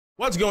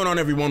What's going on,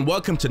 everyone?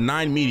 Welcome to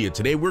 9 Media.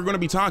 Today we're going to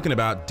be talking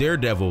about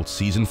Daredevil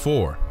Season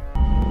 4.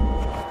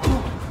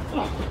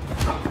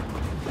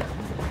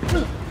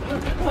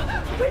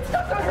 Wait,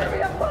 stop, don't hurt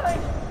me, I'm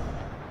blind!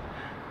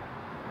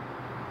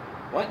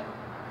 What?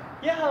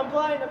 Yeah, I'm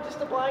blind, I'm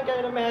just a blind guy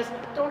in a mask.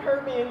 Don't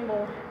hurt me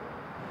anymore.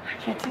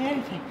 I can't see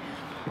anything.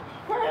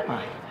 Where am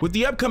I? With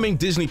the upcoming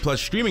Disney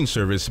Plus streaming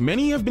service,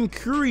 many have been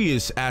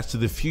curious as to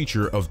the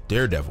future of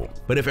Daredevil.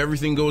 But if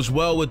everything goes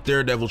well with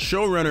Daredevil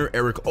showrunner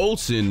Eric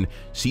Olson,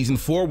 Season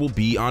 4 will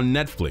be on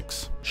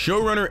Netflix.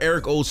 Showrunner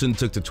Eric Olson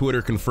took to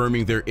Twitter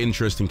confirming their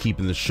interest in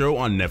keeping the show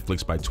on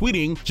Netflix by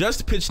tweeting,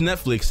 "Just pitched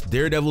Netflix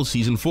Daredevil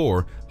Season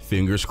 4,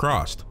 fingers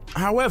crossed."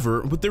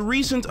 However, with the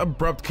recent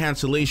abrupt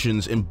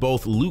cancellations in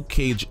both Luke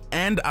Cage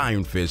and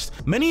Iron Fist,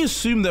 many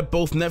assumed that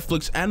both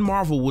Netflix and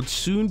Marvel would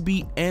soon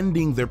be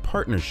ending their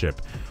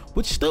partnership,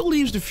 which still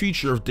leaves the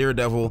future of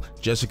Daredevil,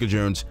 Jessica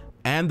Jones,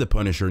 and the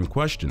Punisher in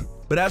question.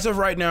 But as of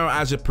right now,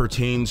 as it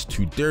pertains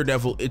to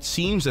Daredevil, it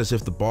seems as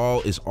if the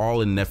ball is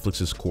all in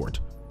Netflix's court.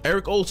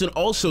 Eric Olson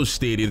also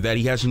stated that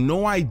he has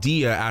no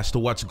idea as to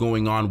what's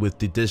going on with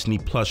the Disney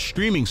Plus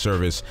streaming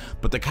service,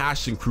 but the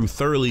cast and crew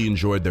thoroughly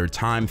enjoyed their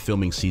time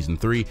filming Season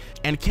 3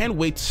 and can't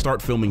wait to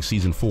start filming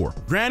Season 4.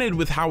 Granted,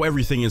 with how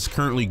everything is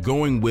currently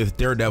going with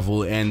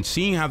Daredevil and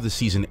seeing how the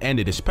season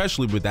ended,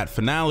 especially with that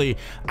finale,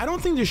 I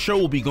don't think the show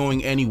will be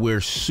going anywhere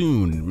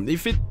soon.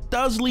 If it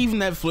does leave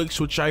Netflix,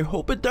 which I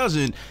hope it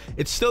doesn't,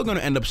 it's still going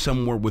to end up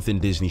somewhere within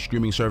Disney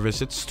streaming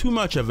service. It's too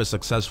much of a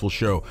successful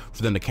show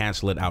for them to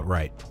cancel it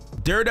outright.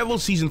 Daredevil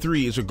Season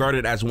 3 is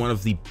regarded as one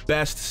of the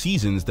best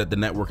seasons that the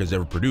network has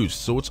ever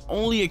produced, so it's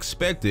only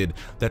expected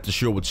that the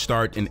show would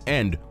start and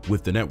end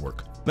with the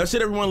network. That's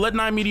it, everyone. Let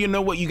 9 Media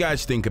know what you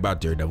guys think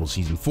about Daredevil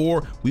Season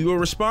 4. We will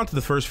respond to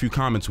the first few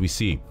comments we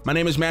see. My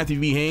name is Matthew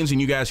V. Haynes,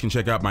 and you guys can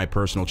check out my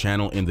personal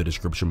channel in the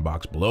description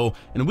box below,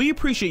 and we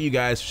appreciate you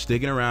guys for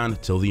sticking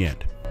around till the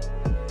end.